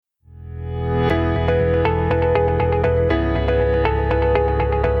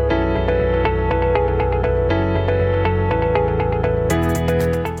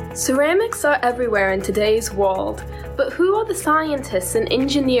Ceramics are everywhere in today's world, but who are the scientists and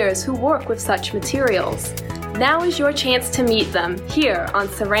engineers who work with such materials? Now is your chance to meet them here on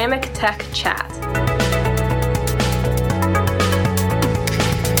Ceramic Tech Chat.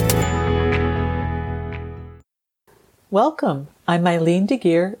 Welcome, I'm Eileen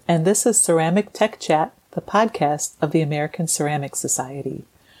DeGeer, and this is Ceramic Tech Chat, the podcast of the American Ceramic Society.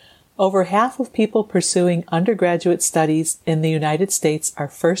 Over half of people pursuing undergraduate studies in the United States are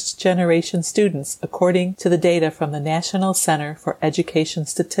first-generation students, according to the data from the National Center for Education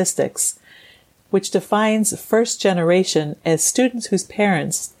Statistics, which defines first generation as students whose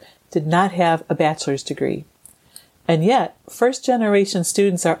parents did not have a bachelor's degree. And yet, first-generation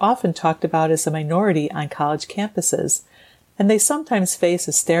students are often talked about as a minority on college campuses, and they sometimes face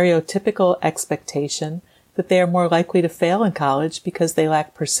a stereotypical expectation that they are more likely to fail in college because they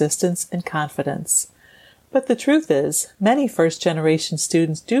lack persistence and confidence. But the truth is, many first-generation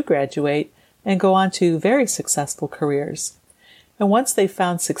students do graduate and go on to very successful careers. And once they've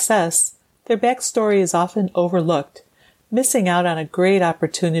found success, their backstory is often overlooked, missing out on a great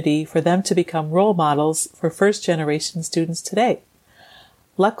opportunity for them to become role models for first-generation students today.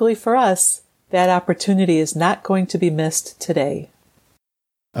 Luckily for us, that opportunity is not going to be missed today.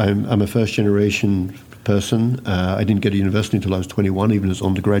 I'm a first-generation person. I didn't go to university until I was 21, even as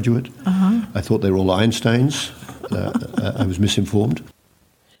undergraduate. I thought they were all Einsteins. I was misinformed.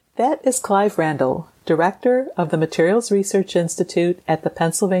 That is Clive Randall, director of the Materials Research Institute at the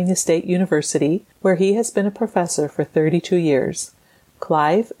Pennsylvania State University, where he has been a professor for 32 years.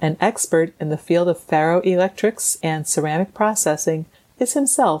 Clive, an expert in the field of ferroelectrics and ceramic processing, is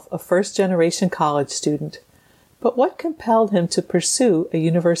himself a first-generation college student. But what compelled him to pursue a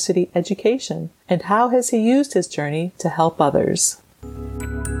university education, and how has he used his journey to help others?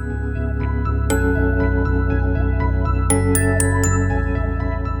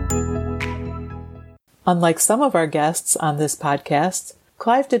 Unlike some of our guests on this podcast,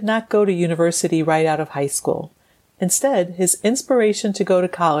 Clive did not go to university right out of high school. Instead, his inspiration to go to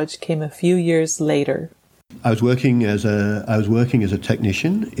college came a few years later. I was working as a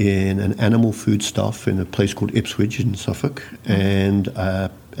technician in an animal foodstuff in a place called Ipswich in Suffolk, and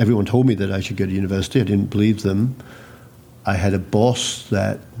everyone told me that I should go to university. I didn't believe them. I had a boss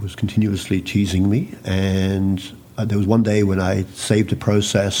that was continuously teasing me, and there was one day when I saved a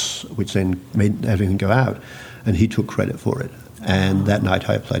process which then made everything go out, and he took credit for it. And that night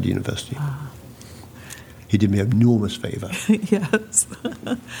I applied to university. He did me an enormous favor. Yes.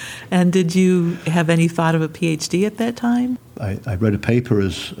 And did you have any thought of a PhD at that time? I read a paper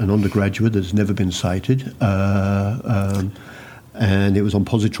as an undergraduate that's never been cited, and it was on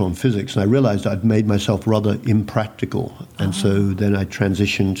positron physics. And I realized I'd made myself rather impractical. And so then I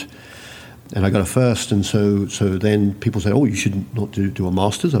transitioned, and I got a first. And so then people said, oh, you should not do a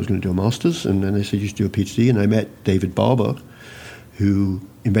master's. I was going to do a master's. And then they said, you should do a PhD. And I met David Barber, who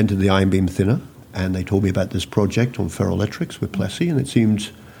invented the ion beam thinner. And they told me about this project on ferroelectrics with Plessey, and it seemed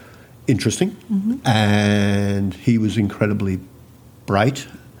interesting. And he was incredibly bright,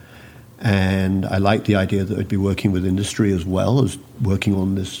 and I liked the idea that I'd be working with industry as well as working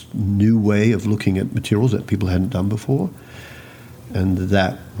on this new way of looking at materials that people hadn't done before. And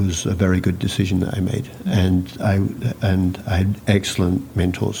that was a very good decision that I made. And I had excellent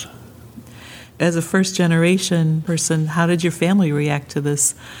mentors. As a first-generation person, how did your family react to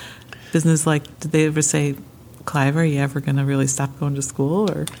this business? Like, did they ever say, Clive, are you ever going to really stop going to school?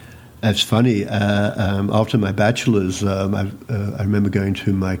 Or That's funny. After my bachelor's, I remember going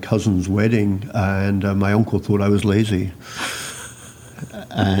to my cousin's wedding, and my uncle thought I was lazy,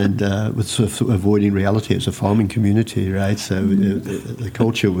 and was sort of avoiding reality. It's a farming community, right? So the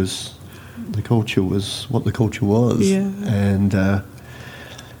culture was what the culture was,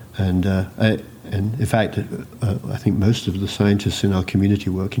 And in fact, I think most of the scientists in our community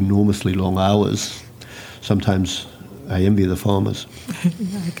work enormously long hours. Sometimes I envy the farmers.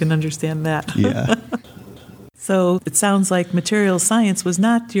 I can understand that. Yeah. So it sounds like materials science was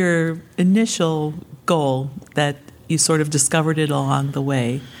not your initial goal, that you sort of discovered it along the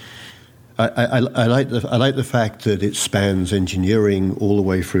way. I like the fact that it spans engineering all the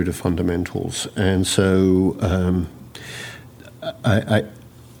way through to fundamentals, and so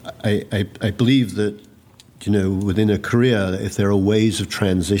I believe that, within a career, if there are ways of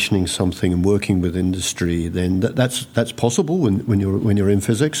transitioning something and working with industry, then that's possible when you're in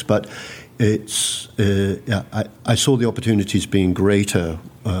physics. But it's I saw the opportunities being greater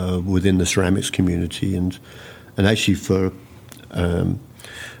within the ceramics community, and actually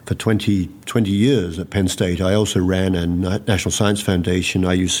for 20 years at Penn State, I also ran a National Science Foundation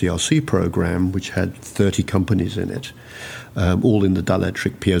IUCRC program, which had 30 companies in it, all in the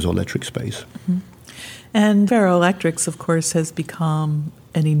dielectric, piezoelectric space. Mm-hmm. And ferroelectrics, of course, has become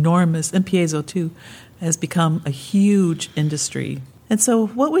an enormous, and piezo too, has become a huge industry. And so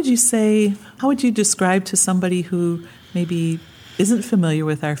what would you say, how would you describe to somebody who maybe isn't familiar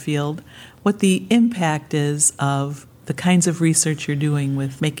with our field what the impact is of the kinds of research you're doing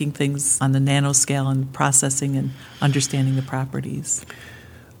with making things on the nanoscale and processing and understanding the properties?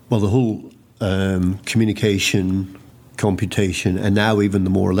 Well, the whole communication, computation, and now even the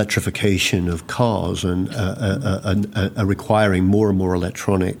more electrification of cars and are requiring more and more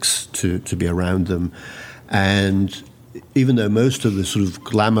electronics to be around them. And even though most of the sort of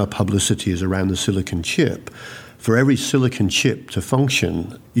glamour publicity is around the silicon chip, for every silicon chip to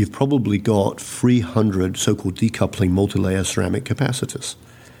function, you've probably got 300 so-called decoupling multi-layer ceramic capacitors.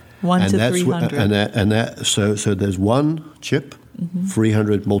 1 to 300. So there's one chip,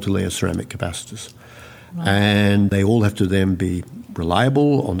 300 multi-layer ceramic capacitors. Wow. And they all have to then be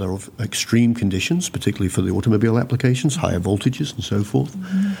reliable under extreme conditions, particularly for the automobile applications, higher voltages and so forth.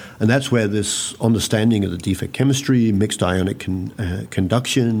 Mm-hmm. And that's where this understanding of the defect chemistry, mixed ionic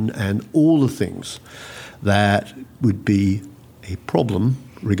conduction, and all the things that would be a problem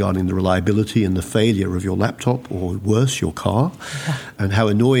regarding the reliability and the failure of your laptop, or worse, your car, and how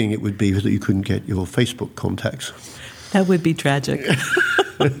annoying it would be that you couldn't get your Facebook contacts. That would be tragic.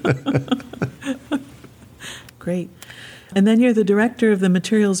 Great. And then you're the director of the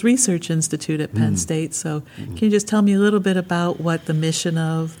Materials Research Institute at Penn State. So can you just tell me a little bit about what the mission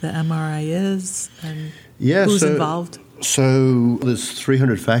of the MRI is and who's involved? So there's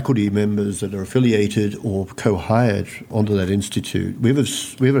 300 faculty members that are affiliated or co-hired onto that institute. We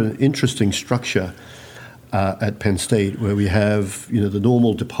have an interesting structure at Penn State where we have the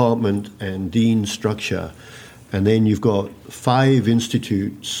normal department and dean structure, and then you've got 5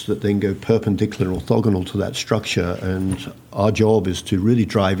 institutes that then go perpendicular, orthogonal to that structure, and our job is to really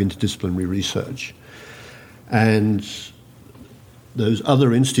drive interdisciplinary research. And those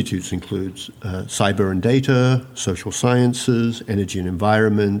other institutes include cyber and data, social sciences, energy and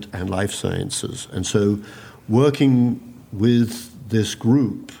environment, and life sciences. And so working with this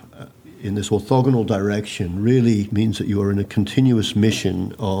group in this orthogonal direction really means that you are in a continuous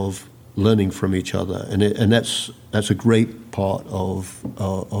mission of learning from each other. And that's a great part of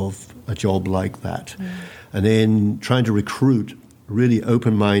a job like that. And then trying to recruit really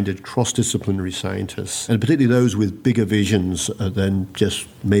open-minded, cross-disciplinary scientists, and particularly those with bigger visions than just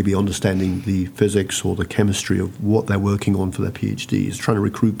maybe understanding the physics or the chemistry of what they're working on for their PhDs. Trying to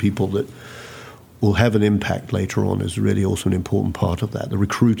recruit people that will have an impact later on is really also an important part of that, the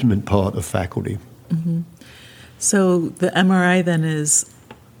recruitment part of faculty. Mm-hmm. So the MRI then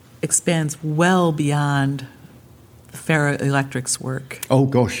expands well beyond ferroelectrics work. Oh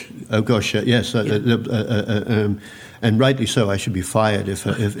gosh, yes. And rightly so. I should be fired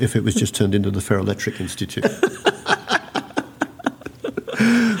if it was just turned into the Ferroelectric Institute.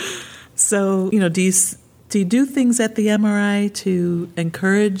 So, do you do things at the MRI to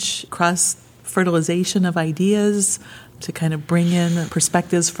encourage cross-fertilization of ideas, to kind of bring in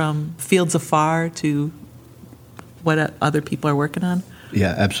perspectives from fields afar to what other people are working on?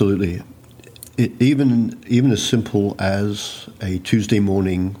 Yeah, absolutely. Even as simple as a Tuesday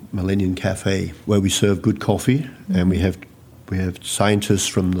morning Millennium Cafe where we serve good coffee, and we have scientists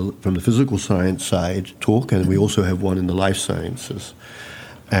from the physical science side talk, and we also have one in the life sciences.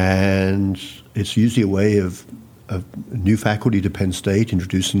 And it's usually a way of new faculty to Penn State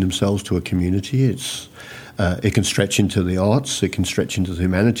introducing themselves to a community. It can stretch into the arts, it can stretch into the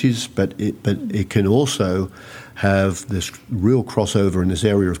humanities, but it can also have this real crossover in this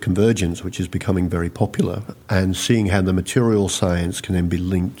area of convergence, which is becoming very popular, and seeing how the material science can then be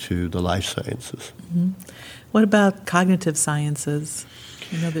linked to the life sciences. Mm-hmm. What about cognitive sciences?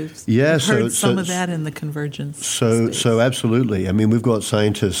 I've heard some of that in the convergence. So absolutely. I mean, we've got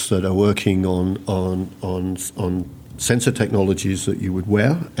scientists that are working on sensor technologies that you would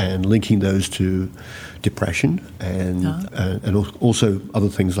wear and linking those to depression and also other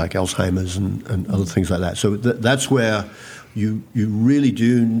things like Alzheimer's and other things like that. So that's where you really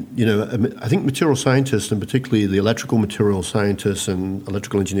do, I think material scientists, and particularly the electrical material scientists and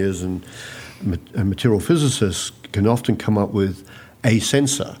electrical engineers and material physicists, can often come up with a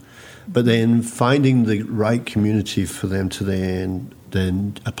sensor, but then finding the right community for them to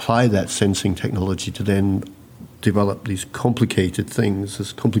then apply that sensing technology to then develop these complicated things,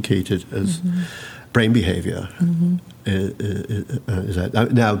 as complicated as brain behavior. Is that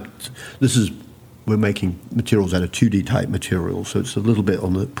now? This is we're making materials out of 2D type materials, so it's a little bit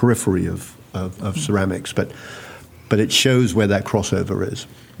on the periphery of ceramics, but it shows where that crossover is.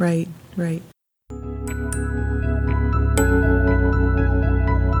 Right.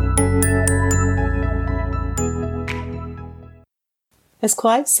 As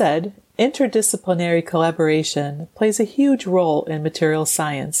Clive said, interdisciplinary collaboration plays a huge role in materials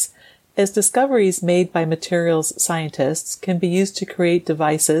science, as discoveries made by materials scientists can be used to create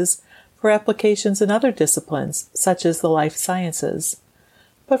devices for applications in other disciplines, such as the life sciences.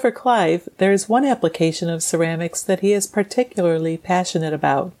 But for Clive, there is one application of ceramics that he is particularly passionate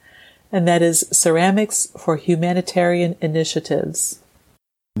about, and that is ceramics for humanitarian initiatives.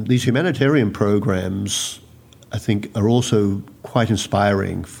 These humanitarian programs, I think, are also quite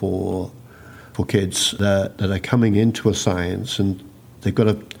inspiring for kids that are coming into a science, and they've got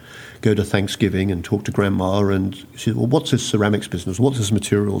to go to Thanksgiving and talk to grandma and say, well, what's this ceramics business? What's this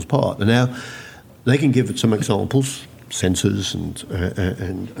materials part? And now they can give some examples, sensors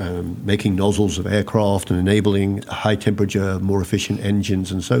and making nozzles of aircraft and enabling high temperature, more efficient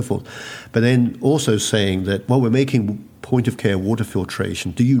engines and so forth. But then also saying that, well, we're making point of care water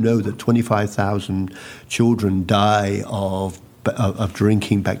filtration. Do you know that 25,000 children die of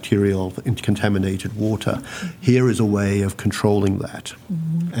drinking bacterial contaminated water? Here is a way of controlling that.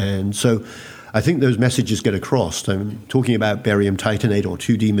 Mm-hmm. And so I think those messages get across. I'm talking about barium titanate or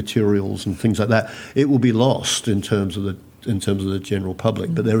 2D materials and things like that. It will be lost in terms of the general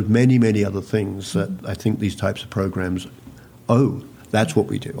public. Mm-hmm. But there are many, many other things that I think these types of programs owe. That's what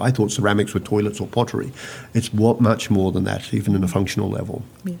we do. I thought ceramics were toilets or pottery. It's much more than that, even in a functional level.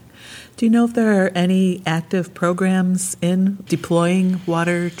 Yeah. Do you know if there are any active programs in deploying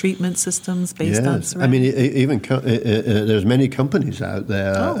water treatment systems based on ceramics? I mean, even there's many companies out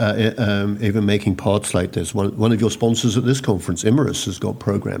there even making parts like this. One of your sponsors at this conference, Imerys, has got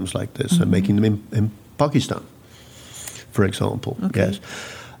programs like this and making them in Pakistan, for example. Okay. Yes.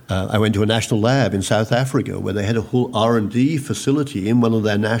 I went to a national lab in South Africa where they had a whole R&D facility in one of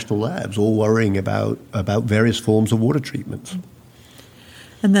their national labs, all worrying about various forms of water treatments.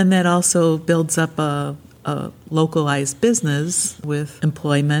 And then that also builds up a localized business with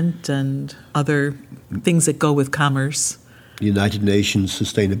employment and other things that go with commerce. The United Nations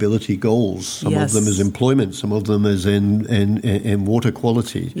sustainability goals. Some of them is employment, some of them is in water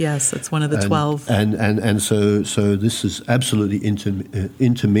quality. Yes, it's one of the 12. And so this is absolutely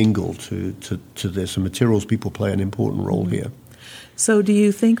intermingled to this, and materials people play an important role here. So do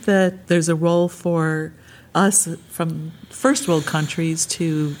you think that there's a role for us from first world countries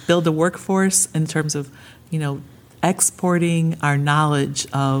to build a workforce in terms of, exporting our knowledge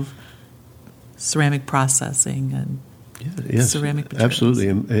of ceramic processing and ceramic materials? Absolutely,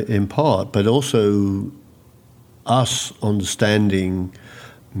 in part, but also us understanding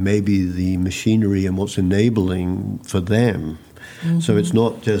maybe the machinery and what's enabling for them. Mm-hmm. So it's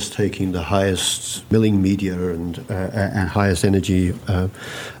not just taking the highest milling media and highest energy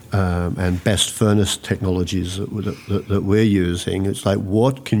and best furnace technologies that we're using. It's like,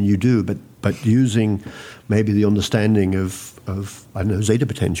 what can you do? But using maybe the understanding of zeta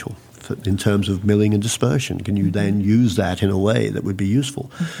potential in terms of milling and dispersion. Can you then use that in a way that would be useful?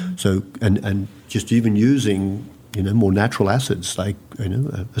 Mm-hmm. So and just even using more natural acids like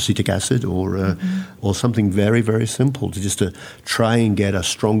acetic acid or something very, very simple to try and get a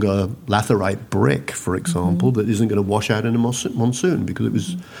stronger laterite brick, for example, that isn't going to wash out in a monsoon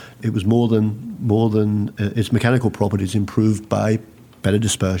because it was more than its mechanical properties improved by better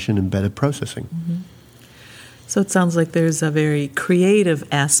dispersion and better processing. Mm-hmm. So it sounds like there's a very creative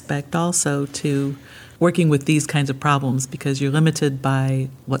aspect also to working with these kinds of problems because you're limited by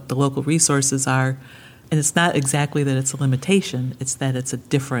what the local resources are. And it's not exactly that it's a limitation, it's that it's a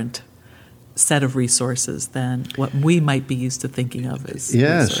different set of resources than what we might be used to thinking of as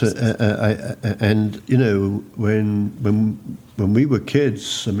resources. When we were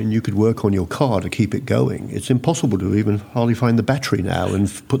kids, I mean, you could work on your car to keep it going. It's impossible to even hardly find the battery now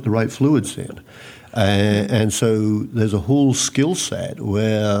and put the right fluids in. And so there's a whole skill set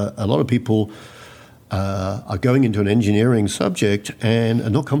where a lot of people are going into an engineering subject and are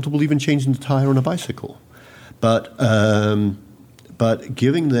not comfortable even changing the tire on a bicycle. But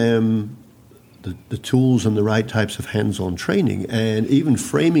giving them the tools and the right types of hands-on training and even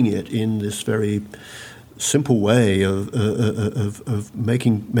framing it in this very simple way of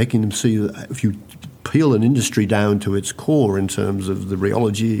making them see that if you peel an industry down to its core in terms of the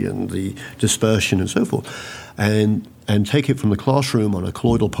rheology and the dispersion and so forth, and take it from the classroom on a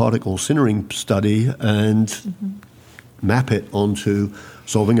colloidal particle sintering study and map it onto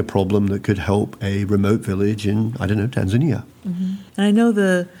solving a problem that could help a remote village in, I don't know, Tanzania. Mm-hmm. And I know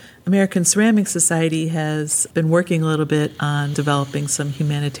the American Ceramic Society has been working a little bit on developing some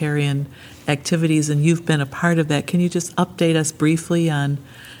humanitarian activities, and you've been a part of that. Can you just update us briefly on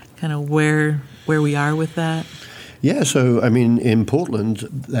kind of where we are with that? Yeah, so, I mean, in Portland,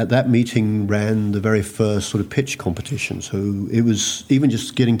 that meeting ran the very first sort of pitch competition. So it was even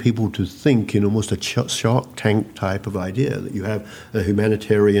just getting people to think in almost a Shark Tank type of idea, that you have a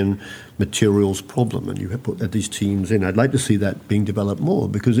humanitarian materials problem and you have put these teams in. I'd like to see that being developed more,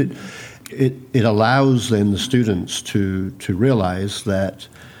 because it allows then the students to realize that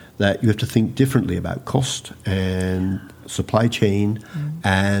you have to think differently about cost and supply chain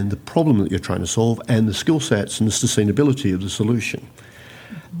and the problem that you're trying to solve and the skill sets and the sustainability of the solution.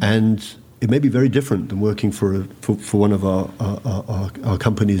 And it may be very different than working for one of our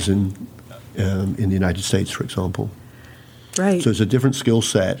companies in the United States, for example. Right. So it's a different skill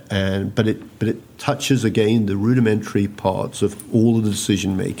set, but it touches again the rudimentary parts of all of the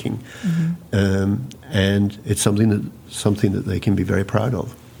decision making, and it's something that they can be very proud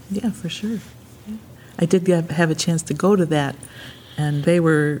of. Yeah, for sure. Yeah. I did have a chance to go to that, and they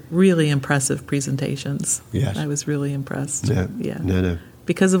were really impressive presentations. Yes. I was really impressed. No.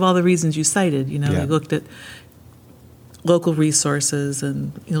 Because of all the reasons you cited, they looked at local resources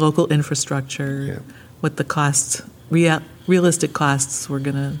and local infrastructure, what the costs, realistic costs were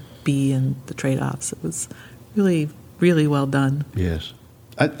going to be, and the trade-offs. It was really, really well done. Yes.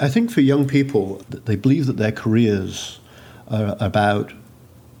 I think for young people, they believe that their careers are about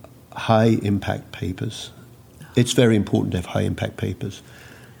high-impact papers. It's very important to have high-impact papers.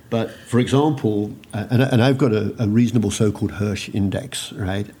 But, for example, and I've got a reasonable so-called Hirsch index,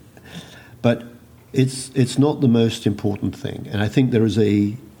 right? But it's not the most important thing. And I think there is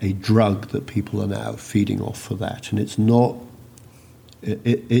a drug that people are now feeding off for that. And it's not,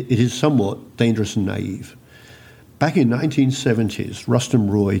 it is somewhat dangerous and naive. Back in 1970s, Rustum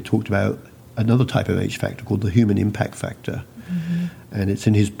Roy talked about another type of H factor called the human impact factor. And it's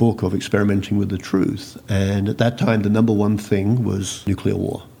in his book of Experimenting with the Truth. And at that time, the number one thing was nuclear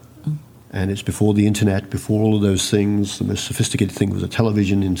war. And it's before the internet, before all of those things. The most sophisticated thing was a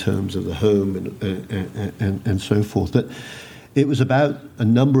television in terms of the home and so forth. But it was about a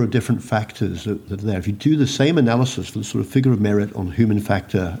number of different factors that are there. If you do the same analysis for the sort of figure of merit on human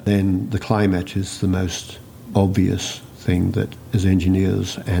factor, then the climate is the most obvious thing that as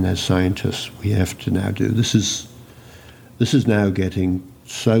engineers and as scientists we have to now do. This is now getting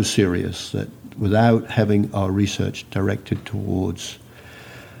so serious that without having our research directed towards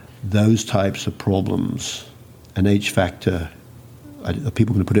those types of problems, an H factor, are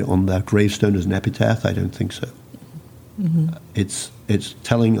people going to put it on their gravestone as an epitaph? I don't think so. It's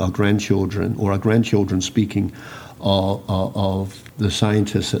telling our grandchildren, or our grandchildren speaking of the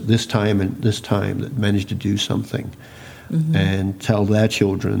scientists at this time and this time that managed to do something. And tell their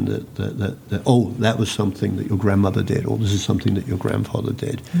children that that was something that your grandmother did, or this is something that your grandfather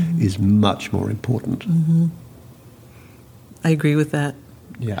did, is much more important. I agree with that.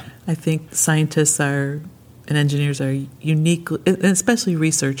 Yeah. I think scientists and engineers are uniquely, and especially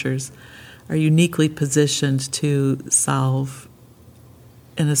researchers, are uniquely positioned to solve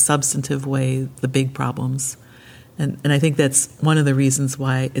in a substantive way the big problems. And I think that's one of the reasons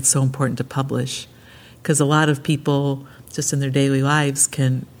why it's so important to publish, because a lot of people just in their daily lives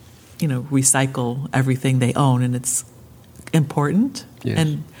can, recycle everything they own, and it's important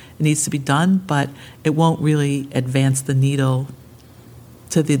and it needs to be done, but it won't really advance the needle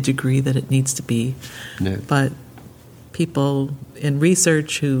to the degree that it needs to be. No. But people in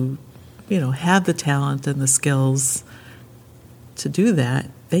research who, have the talent and the skills to do that,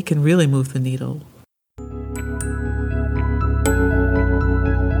 they can really move the needle.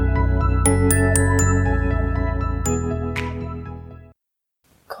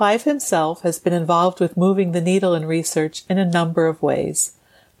 Clive himself has been involved with moving the needle in research in a number of ways.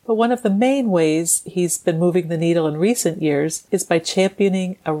 But one of the main ways he's been moving the needle in recent years is by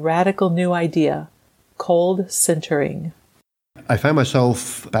championing a radical new idea, cold sintering. I found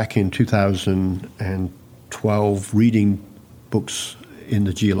myself back in 2012 reading books in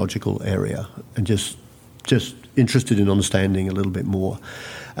the geological area and just interested in understanding a little bit more.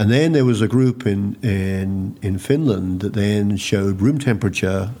 And then there was a group in Finland that then showed room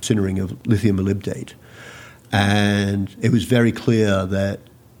temperature sintering of lithium molybdate. And it was very clear that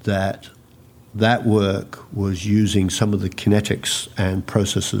work was using some of the kinetics and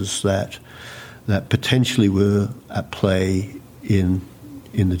processes that potentially were at play in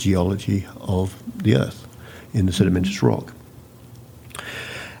the geology of the Earth, in the sedimentous rock.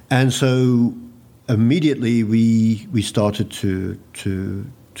 And so immediately we started to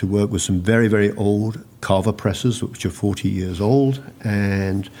work with some very, very old carver presses, which are 40 years old,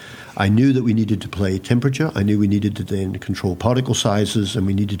 and I knew that we needed to play temperature. I knew we needed to then control particle sizes, and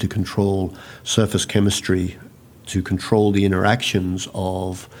we needed to control surface chemistry to control the interactions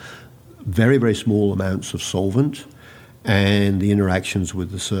of very, very small amounts of solvent and the interactions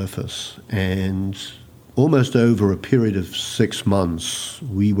with the surface. And almost over a period of 6 months,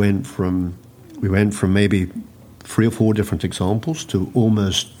 we went from maybe 3 or 4 different examples to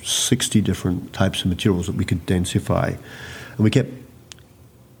almost 60 different types of materials that we could densify. And we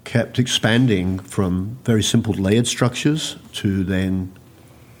kept expanding from very simple layered structures to then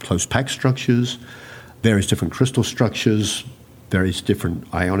close packed structures, various different crystal structures, various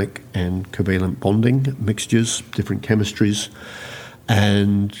different ionic and covalent bonding mixtures, different chemistries.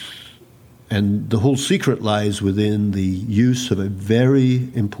 And the whole secret lies within the use of a very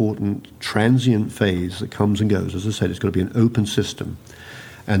important transient phase that comes and goes. As I said, it's got to be an open system.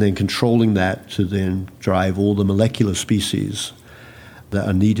 And then controlling that to then drive all the molecular species that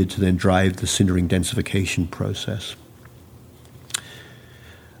are needed to then drive the sintering densification process.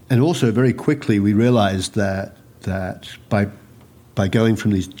 And also very quickly we realized that by going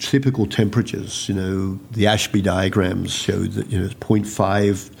from these typical temperatures, the Ashby diagrams show that, it's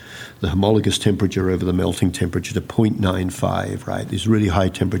 0.5, the homologous temperature over the melting temperature, to 0.95, right? These really high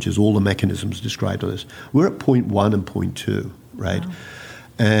temperatures, all the mechanisms described on this. We're at 0.1 and 0.2, right? Wow.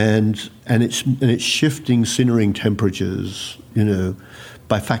 And it's shifting sintering temperatures,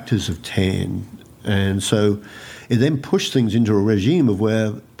 by factors of 10. And so it then pushed things into a regime of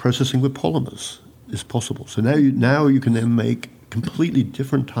where processing with polymers is possible. So now you can then make completely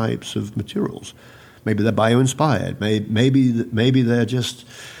different types of materials. Maybe they're bio-inspired. Maybe they're just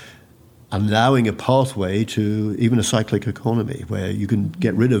allowing a pathway to even a cyclic economy where you can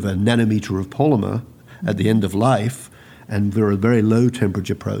get rid of a nanometer of polymer at the end of life and for a very low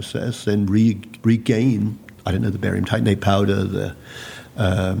temperature process, then regain, the barium titanate powder,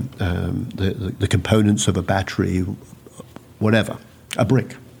 the components of a battery, whatever, a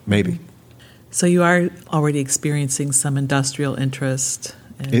brick, maybe. So you are already experiencing some industrial interest.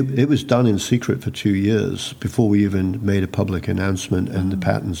 It was done in secret for 2 years before we even made a public announcement and the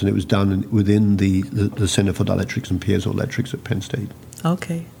patents, and it was done within the Center for Dielectrics and Piezoelectrics at Penn State.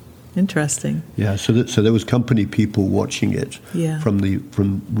 Okay, interesting. Yeah, so there was company people watching it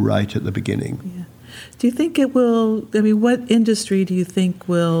from right at the beginning. Yeah. Do you think it will? What industry do you think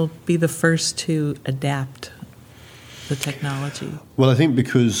will be the first to adapt the technology? Well, I think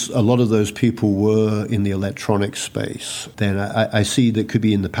because a lot of those people were in the electronic space, then I see that could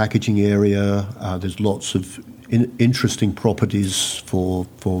be in the packaging area. There's lots of interesting properties for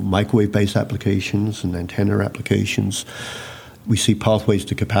microwave-based applications and antenna applications. We see pathways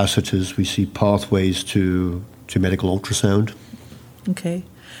to capacitors. We see pathways to medical ultrasound. Okay.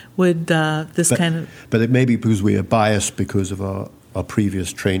 Would But it may be because we are biased because of our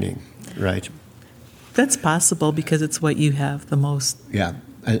previous training, right? That's possible because it's what you have the most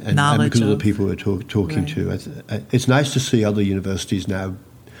and knowledge because of the people we're talking to. It's nice to see other universities now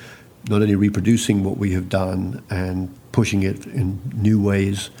not only reproducing what we have done and pushing it in new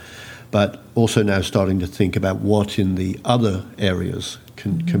ways, but also now starting to think about what in the other areas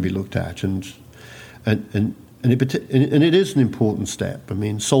can be looked at. And it is an important step.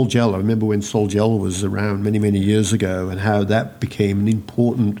 Sol-Gel, I remember when Sol-Gel was around many, many years ago and how that became an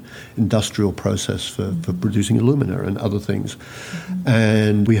important industrial process for producing alumina and other things. Mm-hmm.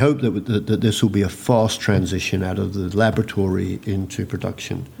 And we hope that this will be a fast transition out of the laboratory into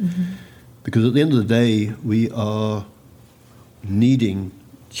production. Mm-hmm. Because at the end of the day, we are needing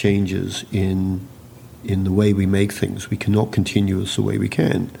changes in the way we make things. We cannot continue as the way we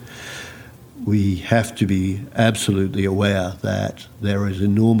can. We have to be absolutely aware that there is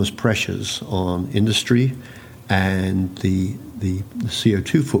enormous pressures on industry and the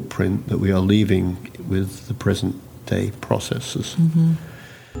CO2 footprint that we are leaving with the present day processes. Mm-hmm.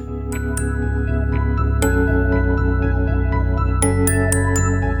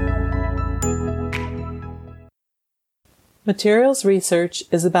 Materials research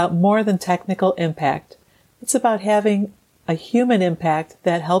is about more than technical impact. It's about having a human impact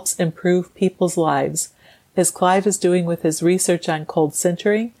that helps improve people's lives, as Clive is doing with his research on cold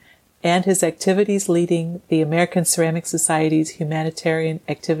sintering and his activities leading the American Ceramic Society's Humanitarian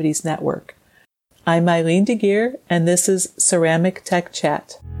Activities Network. I'm Eileen DeGeer, and this is Ceramic Tech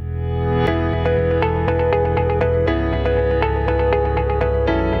Chat.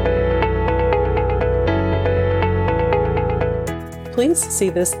 Please see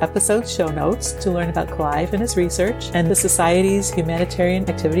this episode's show notes to learn about Clive and his research and the Society's Humanitarian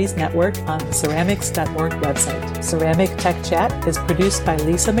Activities Network on the ceramics.org website. Ceramic Tech Chat is produced by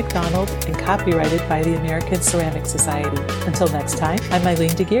Lisa McDonald and copyrighted by the American Ceramic Society. Until next time, I'm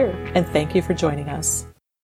Eileen DeGeer, and thank you for joining us.